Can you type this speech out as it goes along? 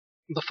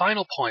The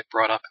final point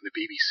brought up in the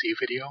BBC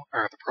video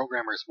are the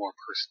programmer's more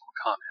personal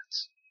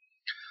comments.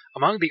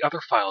 Among the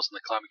other files in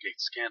the Climategate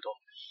scandal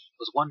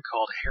was one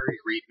called Harry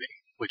README,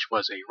 which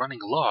was a running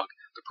log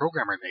the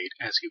programmer made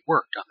as he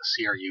worked on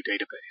the CRU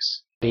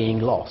database. Being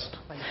lost.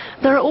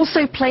 There are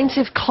also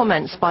plaintive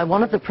comments by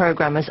one of the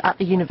programmers at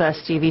the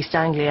University of East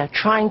Anglia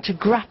trying to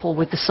grapple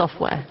with the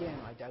software.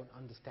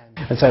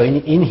 And so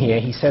in here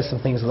he says some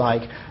things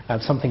like,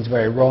 something's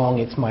very wrong,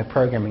 it's my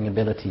programming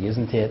ability,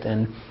 isn't it?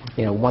 And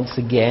once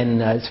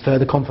again, it's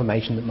further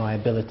confirmation that my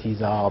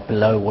abilities are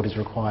below what is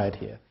required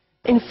here.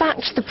 In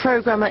fact, the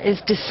programmer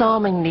is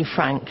disarmingly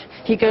frank.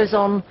 He goes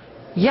on,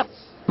 "Yep,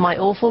 my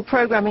awful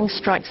programming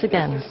strikes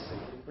again."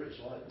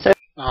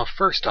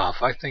 First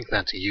off, I think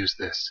that to use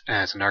this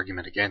as an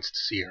argument against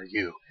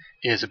CRU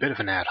is a bit of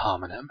an ad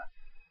hominem.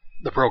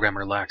 The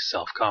programmer lacks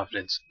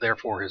self-confidence,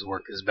 therefore his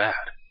work is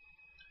bad.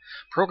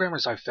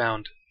 Programmers I've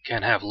found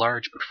can have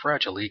large but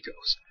fragile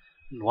egos,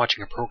 and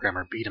watching a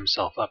programmer beat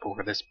himself up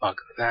over this bug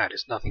or that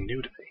is nothing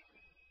new to me.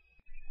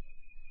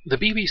 The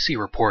BBC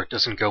report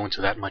doesn't go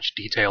into that much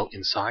detail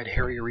inside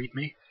Harry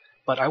README,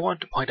 but I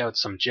want to point out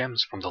some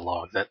gems from the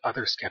log that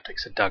other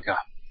skeptics had dug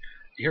up.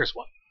 Here's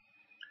one.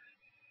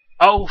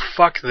 "Oh,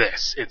 fuck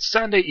this. It's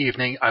Sunday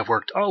evening, I've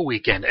worked all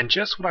weekend, and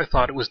just when I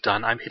thought it was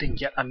done, I'm hitting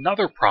yet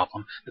another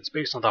problem that's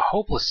based on the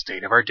hopeless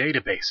state of our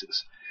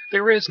databases.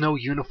 There is no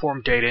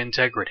uniform data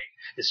integrity.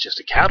 It's just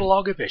a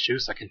catalog of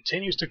issues that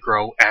continues to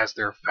grow as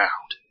they're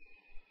found."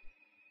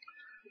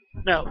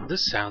 Now,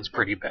 this sounds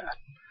pretty bad,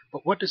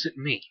 but what does it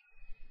mean?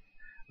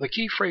 The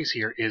key phrase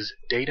here is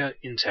data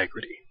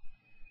integrity.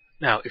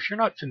 Now, if you're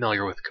not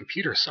familiar with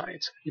computer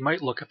science, you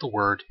might look at the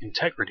word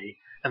integrity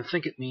and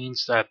think it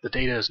means that the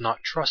data is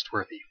not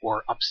trustworthy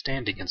or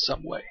upstanding in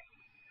some way.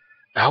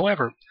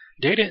 However,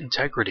 data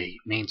integrity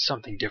means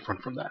something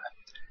different from that.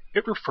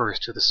 It refers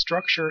to the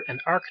structure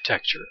and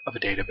architecture of a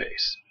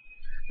database,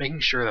 making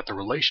sure that the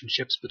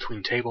relationships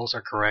between tables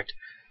are correct,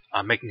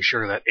 making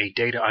sure that a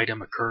data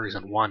item occurs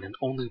in one and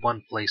only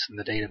one place in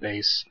the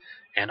database,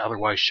 and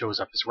otherwise shows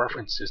up as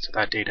references to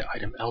that data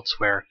item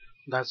elsewhere,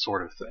 that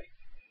sort of thing.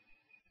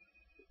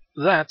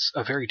 That's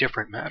a very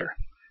different matter.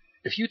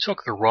 If you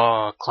took the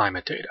raw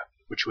climate data,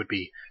 which would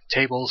be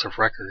tables of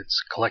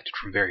records collected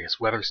from various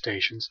weather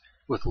stations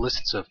with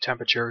lists of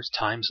temperatures,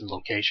 times, and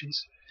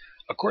locations,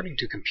 according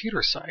to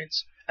computer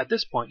science, at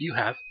this point you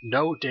have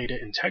no data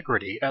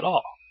integrity at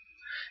all.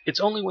 It's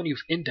only when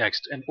you've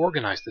indexed and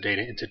organized the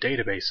data into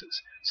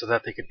databases so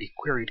that they could be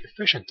queried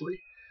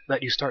efficiently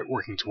that you start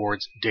working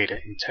towards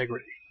data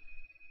integrity.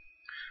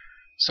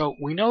 So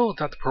we know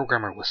that the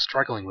programmer was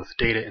struggling with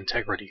data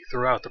integrity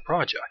throughout the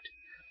project.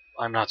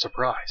 I'm not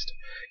surprised.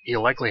 He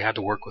likely had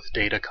to work with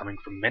data coming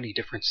from many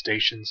different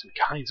stations and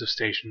kinds of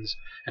stations,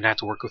 and had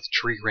to work with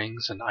tree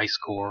rings and ice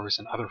cores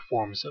and other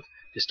forms of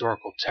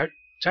historical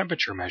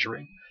temperature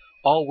measuring,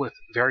 all with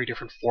very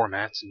different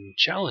formats and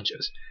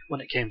challenges when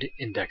it came to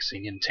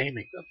indexing and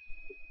taming them.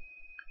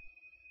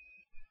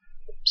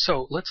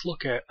 So let's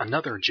look at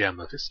another gem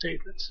of his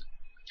statements.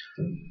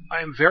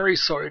 "I am very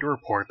sorry to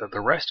report that the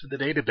rest of the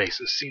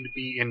databases seem to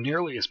be in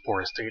nearly as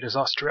poor a state as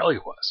Australia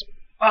was.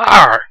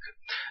 Arg!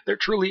 There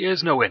truly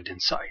is no end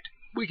in sight.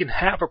 We can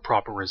have a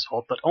proper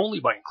result, but only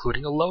by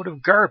including a load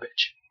of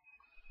garbage."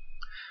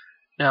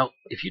 Now,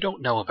 if you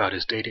don't know about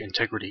his data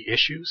integrity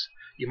issues,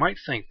 you might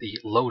think the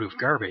load of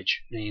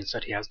garbage means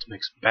that he has to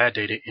mix bad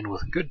data in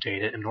with good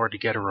data in order to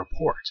get a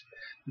report,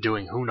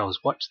 doing who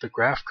knows what to the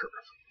graph curve.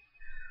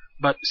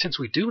 But since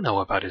we do know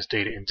about his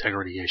data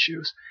integrity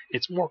issues,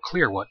 it's more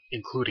clear what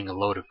including a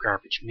load of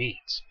garbage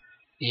means.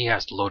 He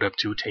has to load up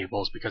two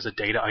tables because the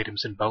data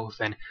items in both,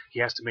 and he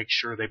has to make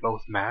sure they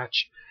both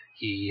match.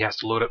 He has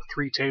to load up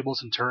three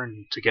tables in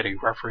turn to get a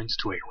reference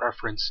to a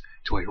reference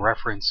to a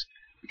reference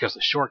because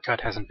the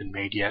shortcut hasn't been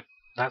made yet,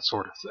 that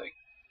sort of thing.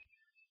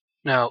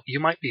 Now, you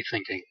might be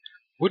thinking,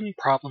 wouldn't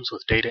problems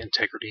with data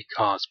integrity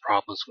cause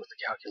problems with the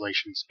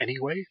calculations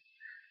anyway?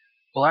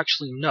 Well,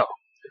 actually, no.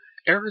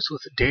 Errors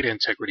with data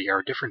integrity are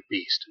a different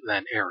beast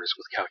than errors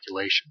with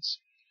calculations.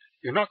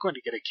 You're not going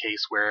to get a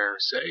case where,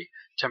 say,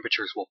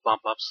 temperatures will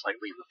bump up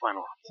slightly in the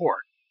final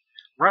report.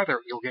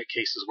 Rather, you'll get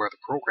cases where the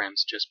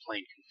program's just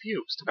plain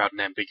confused about an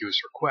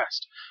ambiguous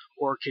request,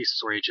 or cases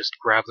where you just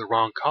grab the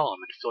wrong column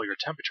and fill your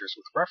temperatures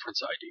with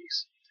reference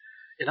IDs.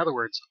 In other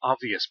words,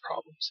 obvious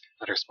problems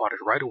that are spotted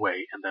right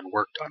away and then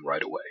worked on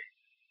right away.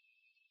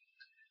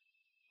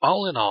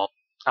 All in all,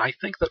 I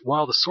think that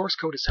while the source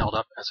code is held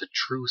up as a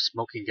true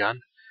smoking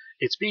gun,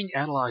 it's being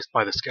analyzed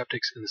by the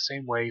skeptics in the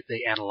same way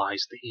they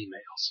analyze the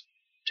emails,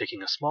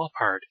 taking a small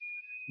part,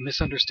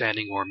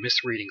 misunderstanding or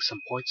misreading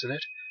some points in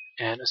it,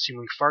 and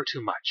assuming far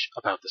too much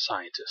about the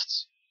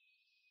scientists.